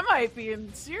spend, I might be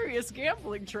in serious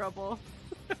gambling trouble.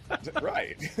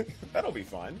 Right. That'll be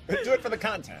fun. Do it for the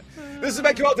content. This is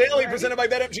BetQL Daily presented by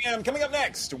BetMGM. Coming up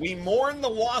next, we mourn the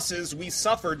losses we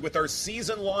suffered with our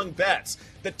season-long bets.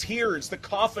 The tears, the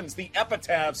coffins, the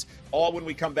epitaphs, all when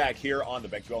we come back here on the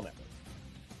BetQL Network.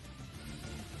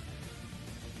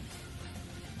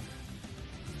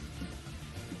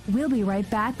 We'll be right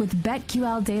back with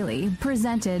BetQL Daily,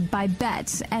 presented by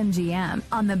BetMGM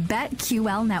on the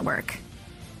BetQL Network.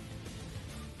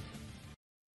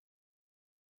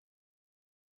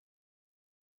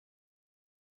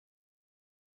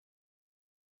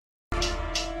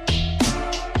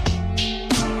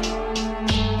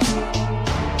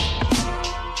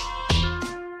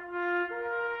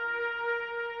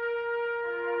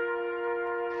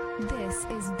 This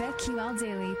is BetQL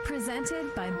Daily,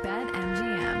 presented by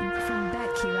BetMGM from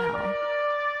BetQL.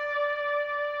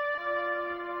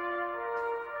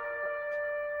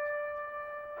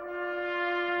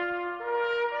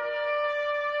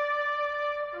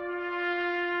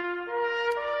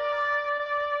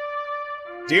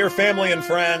 Dear family and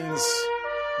friends,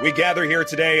 we gather here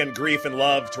today in grief and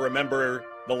love to remember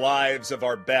the lives of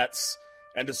our bets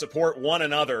and to support one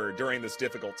another during this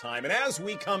difficult time. And as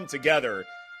we come together,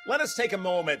 let us take a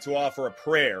moment to offer a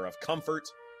prayer of comfort,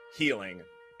 healing,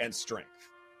 and strength.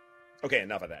 Okay,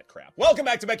 enough of that crap. Welcome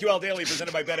back to BetQL Daily,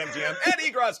 presented by BetMGM. Ed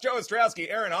Egros, Joe Ostrowski,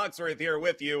 Aaron Hawksworth here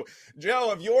with you.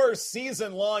 Joe, of your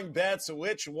season-long bets,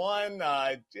 which one?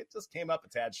 It just came up a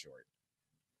tad short.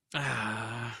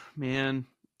 Man.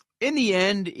 In the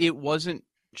end, it wasn't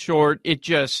short. It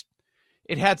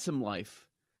had some life.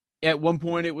 At one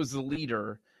point, it was the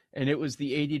leader, and it was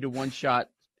the 80-1 shot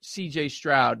C.J.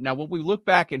 Stroud. Now, when we look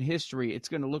back in history, it's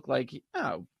going to look like,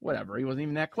 oh, whatever. He wasn't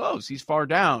even that close. He's far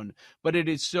down. But it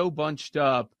is so bunched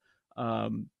up.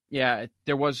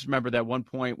 There was, remember, that one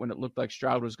point when it looked like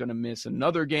Stroud was going to miss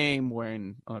another game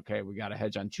when, okay, we got a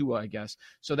hedge on Tua, I guess.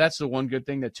 So that's the one good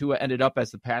thing, that Tua ended up as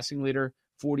the passing leader,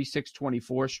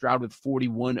 46-24, Stroud with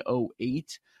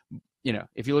 41-08. You know,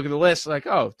 if you look at the list, like,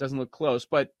 oh, it doesn't look close.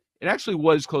 But it actually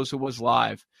was close. It was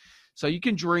live. So you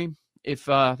can dream. If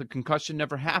the concussion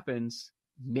never happens,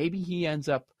 maybe he ends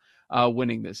up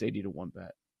winning this 80-1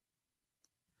 bet.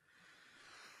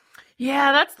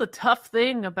 Yeah, that's the tough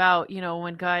thing about,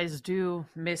 when guys do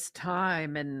miss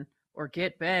time or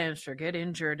get benched or get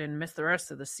injured and miss the rest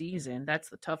of the season. That's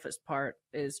the toughest part,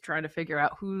 is trying to figure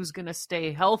out who's going to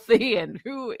stay healthy and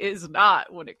who is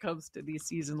not when it comes to these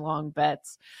season-long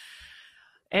bets.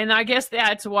 And I guess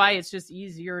that's why it's just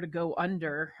easier to go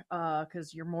under,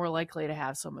 because you're more likely to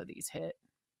have some of these hit.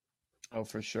 Oh,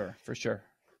 for sure. For sure.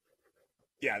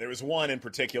 Yeah, there was one in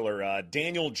particular,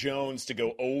 Daniel Jones to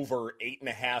go over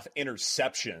 8.5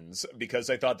 interceptions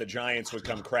because I thought the Giants would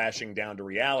come crashing down to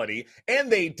reality,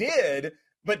 and they did,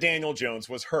 but Daniel Jones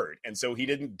was hurt, and so he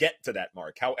didn't get to that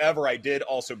mark. However, I did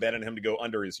also bet on him to go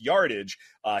under his yardage.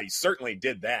 He certainly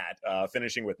did that,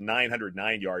 finishing with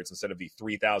 909 yards instead of the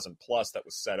 3,000 plus that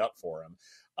was set up for him.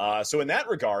 So in that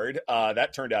regard,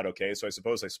 that turned out okay. So I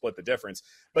suppose I split the difference.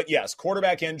 But yes,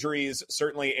 quarterback injuries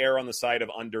certainly err on the side of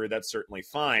under. That's certainly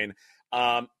fine.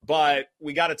 But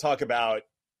we got to talk about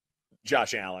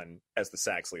Josh Allen as the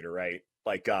sacks leader, right?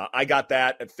 Like I got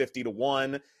that at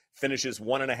 50-1. Finishes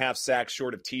 1.5 sacks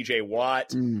short of TJ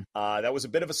Watt. That was a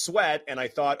bit of a sweat. And I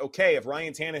thought, okay, if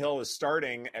Ryan Tannehill is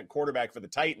starting at quarterback for the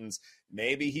Titans,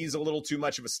 maybe he's a little too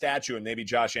much of a statue and maybe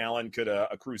Josh Allen could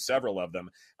accrue several of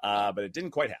them. But it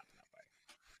didn't quite happen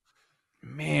that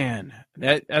way. Man,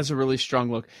 that's a really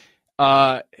strong look.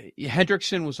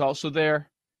 Hendrickson was also there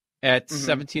at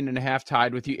 17.5,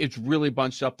 tied with you. It's really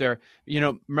bunched up there. You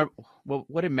know, remember,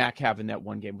 what did Mac have in that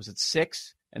one game? Was it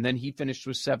 6? And then he finished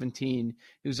with 17.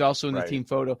 He was also in the team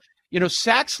photo. You know,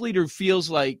 sacks leader feels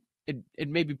like, it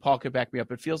maybe Paul could back me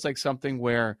up, it feels like something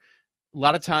where a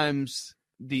lot of times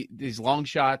these long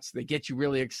shots, they get you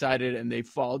really excited and they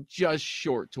fall just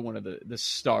short to one of the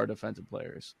star defensive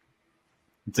players.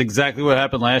 It's exactly what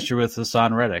happened last year with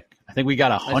Hassan Reddick. I think we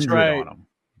got 100 on him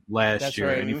last year.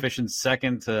 And he finished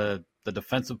second to the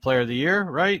defensive player of the year,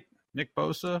 right? Nick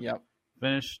Bosa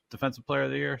finished defensive player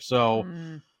of the year. So...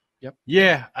 Yep.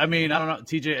 Yeah, I mean, I don't know.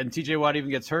 TJ Watt even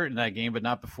gets hurt in that game, but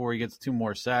not before he gets 2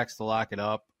 more sacks to lock it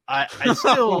up. I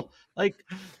still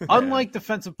unlike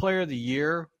defensive player of the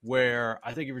year, where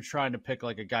I think if you're trying to pick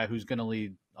like a guy who's going to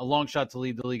lead a long shot to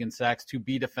lead the league in sacks to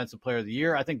be defensive player of the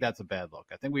year, I think that's a bad look.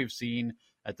 I think we've seen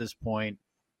at this point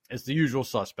it's the usual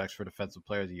suspects for defensive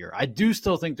player of the year. I do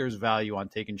still think there's value on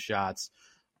taking shots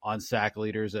on sack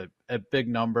leaders at big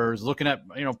numbers, looking at,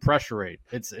 pressure rate.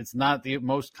 It's not the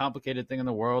most complicated thing in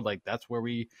the world. Like that's where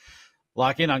we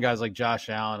lock in on guys like Josh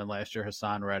Allen and last year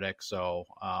Hassan Reddick. So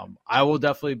I will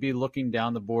definitely be looking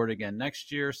down the board again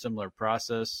next year. Similar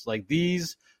process. Like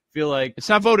these feel like it's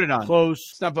not voted on. Close.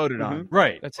 It's not voted on.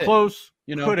 Right. That's close.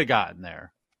 It. Could have gotten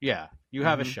there. Yeah. You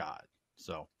have a shot.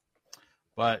 So,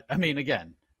 but I mean,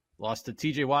 again, lost to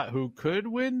TJ Watt, who could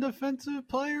win Defensive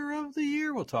Player of the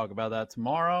Year. We'll talk about that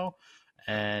tomorrow.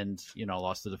 And,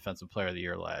 lost the Defensive Player of the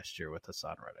Year last year with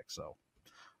Hassan Reddick. So,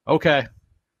 okay.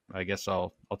 I guess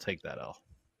I'll take that L.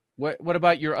 What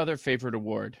about your other favorite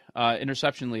award?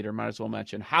 Interception leader, might as well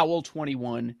mention. Howell,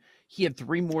 21. He had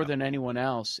 3 more than anyone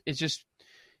else. It's just,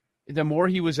 the more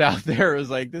he was out there, it was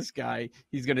like, this guy,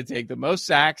 he's going to take the most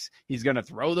sacks. He's going to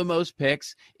throw the most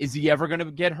picks. Is he ever going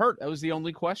to get hurt? That was the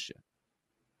only question.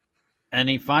 And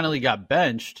he finally got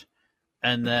benched,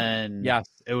 and then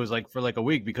it was like for like a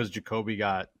week because Jacoby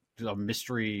got a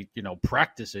mystery,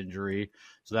 practice injury,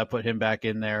 so that put him back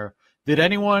in there. Did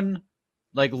anyone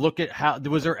look at how?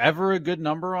 Was there ever a good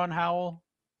number on Howell?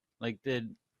 I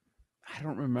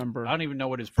don't remember. I don't even know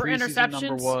what his preseason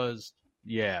number was.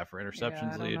 Yeah, for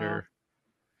interceptions leader.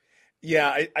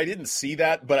 Yeah, I didn't see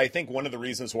that, but I think one of the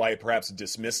reasons why I perhaps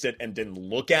dismissed it and didn't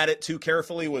look at it too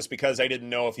carefully was because I didn't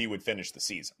know if he would finish the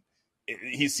season.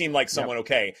 He seemed like someone,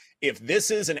 okay, if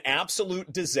this is an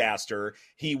absolute disaster,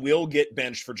 he will get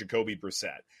benched for Jacoby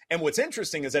Brissett. And what's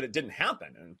interesting is that it didn't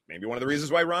happen. And maybe one of the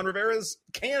reasons why Ron Rivera is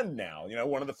canned now,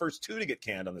 one of the first 2 to get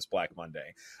canned on this Black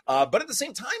Monday. But at the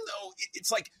same time, though,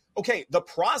 it's like, okay, the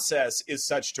process is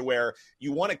such to where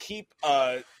you want to keep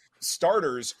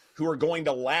starters who are going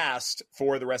to last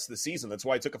for the rest of the season. That's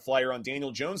why I took a flyer on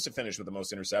Daniel Jones to finish with the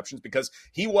most interceptions, because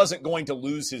he wasn't going to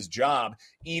lose his job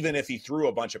even if he threw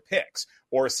a bunch of picks.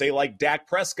 Or say like Dak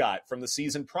Prescott from the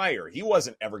season prior. He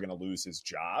wasn't ever going to lose his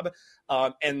job.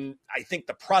 And I think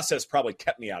the process probably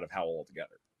kept me out of Howell altogether.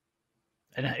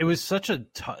 And it was such a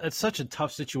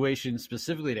tough situation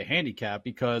specifically to handicap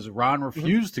because Ron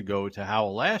refused to go to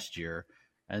Howell last year.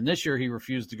 And this year he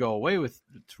refused to go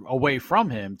away from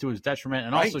him to his detriment.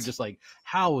 And also just like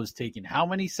Howell was taking how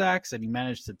many sacks, and he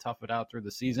managed to tough it out through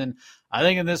the season. I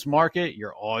think in this market,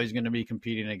 you're always going to be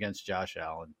competing against Josh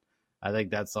Allen. I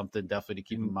think that's something definitely to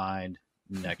keep in mind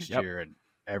next year and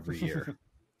every year.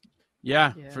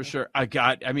 Yeah, for sure.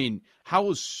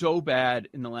 Howell's so bad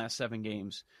in the last 7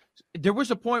 games. There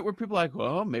was a point where people were like,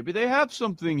 well, maybe they have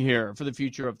something here for the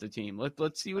future of the team.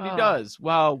 Let's see what he does.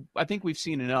 Well, I think we've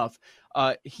seen enough.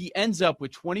 He ends up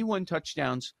with 21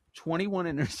 touchdowns, 21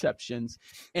 interceptions,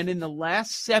 and in the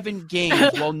last 7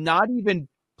 games, while not even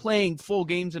playing full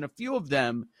games in a few of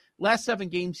them, last 7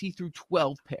 games he threw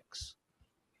 12 picks.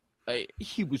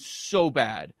 He was so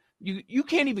bad. You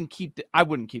can't even I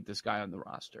wouldn't keep this guy on the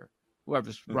roster.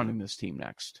 whoever's running this team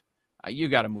next. You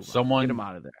got to move someone, on. Get him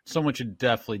out of there. Someone should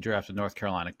definitely draft a North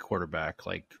Carolina quarterback,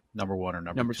 like number 1 or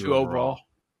number two overall.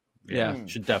 Yeah.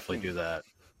 Should definitely do that.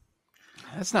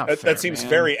 That's not fair, that seems man.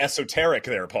 very esoteric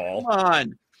there, Paul. Come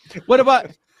on. What about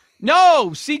 –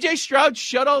 no, C.J. Stroud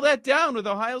shut all that down with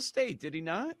Ohio State, did he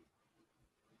not?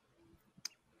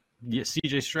 Yeah,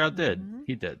 C.J. Stroud did. Mm-hmm.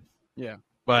 He did. Yeah.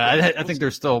 But I think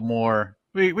there's still more.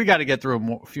 We got to get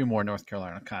through a few more North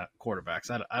Carolina kind of quarterbacks.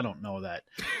 I don't know that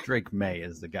Drake May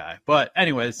is the guy. But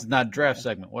anyway, this is not a draft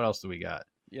segment. What else do we got?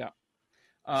 Yeah.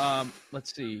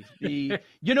 Let's see. You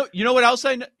know what else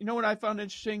what I found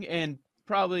interesting, and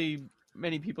probably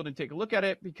many people didn't take a look at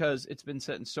it because it's been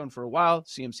set in stone for a while.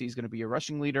 CMC is going to be a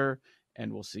rushing leader,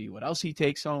 and we'll see what else he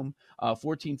takes home.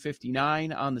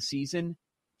 1459 on the season.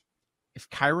 If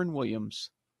Kyron Williams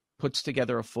puts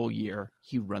together a full year,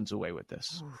 he runs away with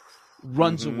this.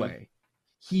 Runs away.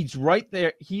 He's right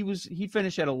there. He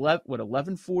finished at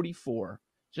 1144,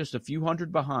 just a few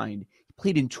hundred behind. He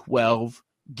played in 12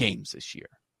 games this year.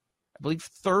 I believe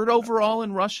 3rd overall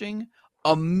in rushing.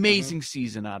 Amazing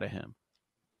season out of him.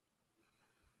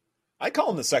 I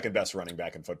call him the second best running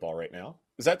back in football right now.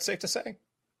 Is that safe to say?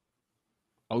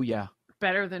 Oh, yeah.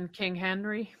 Better than King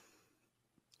Henry?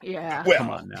 Yeah. Well,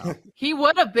 come on now. He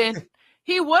would have been.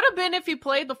 He would have been if he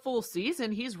played the full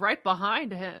season. He's right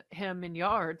behind him in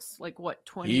yards. Like,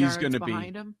 20 yards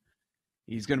behind him?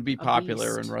 He's going to be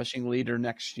popular and rushing leader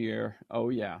next year. Oh,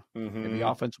 yeah. Maybe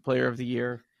offensive player of the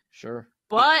year. Sure.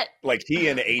 But like he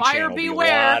and A-Chain buyer will be a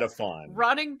beware. lot of fun.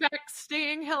 Running back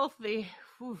staying healthy.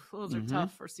 Whew, those are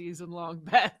tough for season-long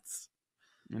bets.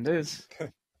 It is.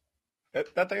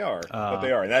 that they are.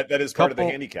 That is part of the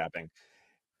handicapping.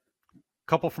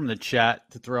 Couple from the chat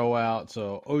to throw out.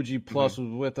 So OG Plus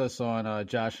was with us on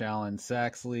Josh Allen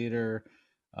sacks leader.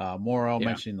 Morrow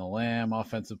mentioning the Lamb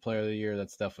offensive player of the year.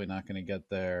 That's definitely not going to get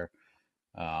there.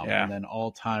 And then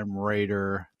all-time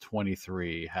Raider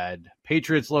 23 had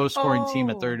Patriots lowest scoring team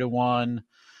at 30-1.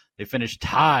 They finished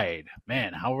tied.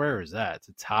 Man, how rare is that? It's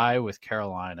a tie with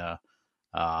Carolina.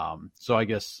 So I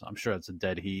guess I'm sure it's a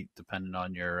dead heat depending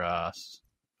on your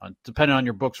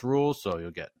book's rules. So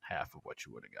you'll get half of what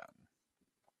you would have gotten.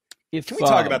 Can we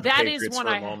talk about the that Patriots for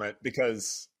a moment?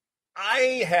 Because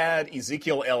I had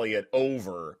Ezekiel Elliott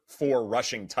over 4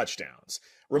 rushing touchdowns.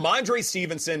 Ramondre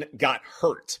Stevenson got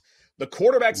hurt. The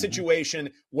quarterback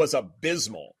situation was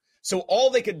abysmal. So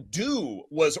all they could do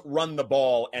was run the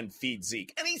ball and feed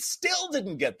Zeke. And he still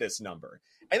didn't get this number.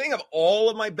 I think of all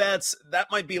of my bets,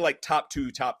 that might be like top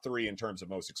 2, top 3 in terms of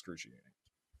most excruciating.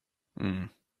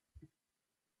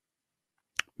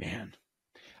 Man.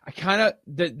 I kind of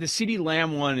the CeeDee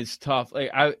Lamb one is tough.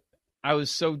 Like I was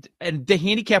so, and the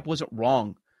handicap wasn't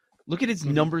wrong. Look at his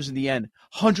numbers in the end: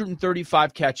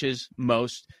 135 catches,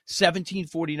 most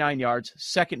 1749 yards,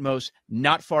 second most,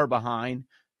 not far behind.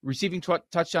 Receiving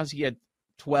touchdowns, he had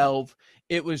 12.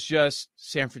 It was just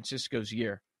San Francisco's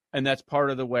year, and that's part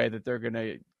of the way that they're going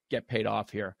to get paid off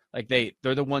here. Like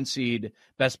they're the 1 seed,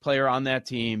 best player on that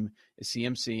team is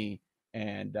CMC,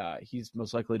 and he's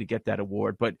most likely to get that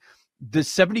award. But the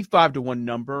 75-1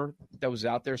 number that was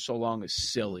out there so long is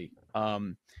silly.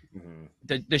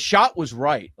 The shot was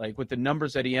right. Like with the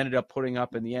numbers that he ended up putting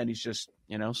up in the end, he's just,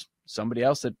 somebody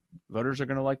else that voters are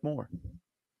going to like more.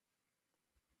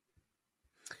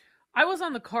 I was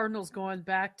on the Cardinals going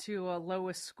back to a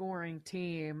lowest scoring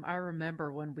team. I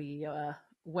remember when we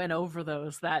went over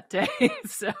those that day.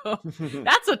 So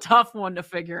that's a tough one to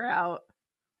figure out.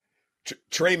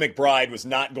 Trey McBride was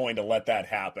not going to let that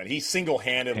happen. He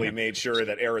single-handedly made sure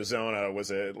that Arizona was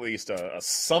at least a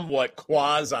somewhat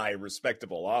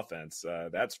quasi-respectable offense.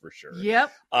 That's for sure.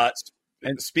 Yep.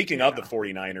 And speaking of the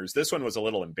 49ers, this one was a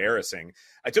little embarrassing.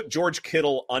 I took George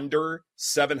Kittle under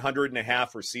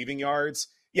 700.5 receiving yards.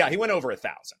 Yeah, he went over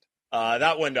 1,000.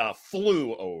 That one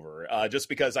flew over just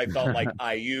because I felt like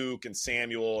Ayuk and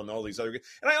Samuel and all these other guys.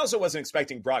 And I also wasn't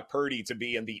expecting Brock Purdy to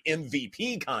be in the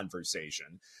MVP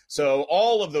conversation. So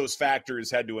all of those factors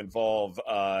had to involve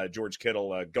George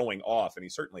Kittle going off, and he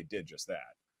certainly did just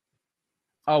that.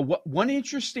 One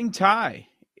interesting tie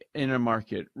in a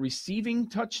market, receiving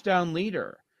touchdown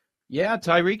leader. Yeah,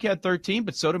 Tyreek had 13,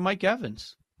 but so did Mike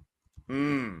Evans.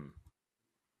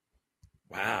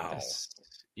 Wow.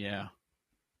 Yeah.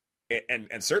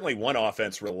 And certainly one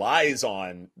offense relies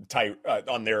on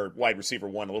their wide receiver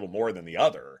one a little more than the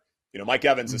other. Mike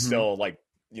Evans is still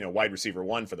wide receiver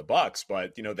one for the Bucs,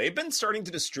 but they've been starting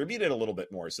to distribute it a little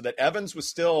bit more so that Evans was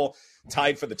still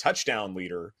tied for the touchdown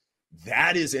leader.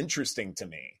 That is interesting to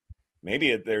me.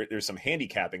 Maybe there's some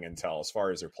handicapping intel as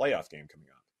far as their playoff game coming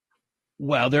up.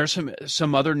 Well, there are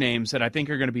some other names that I think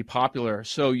are going to be popular.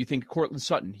 So you think Cortland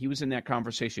Sutton, he was in that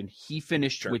conversation. He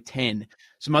finished with 10.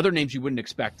 Some other names you wouldn't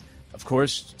expect. Of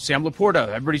course, Sam Laporta.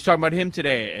 Everybody's talking about him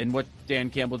today and what Dan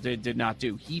Campbell did not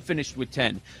do. He finished with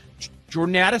 10.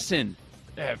 Jordan Addison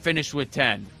finished with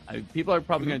 10. People are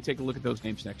probably going to take a look at those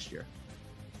names next year.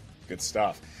 Good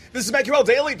stuff. This is BetQL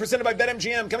Daily presented by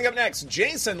BetMGM. Coming up next,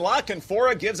 Jason La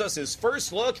Canfora gives us his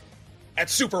first look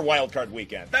at Super Wildcard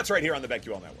Weekend. That's right here on the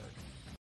BetQL Network.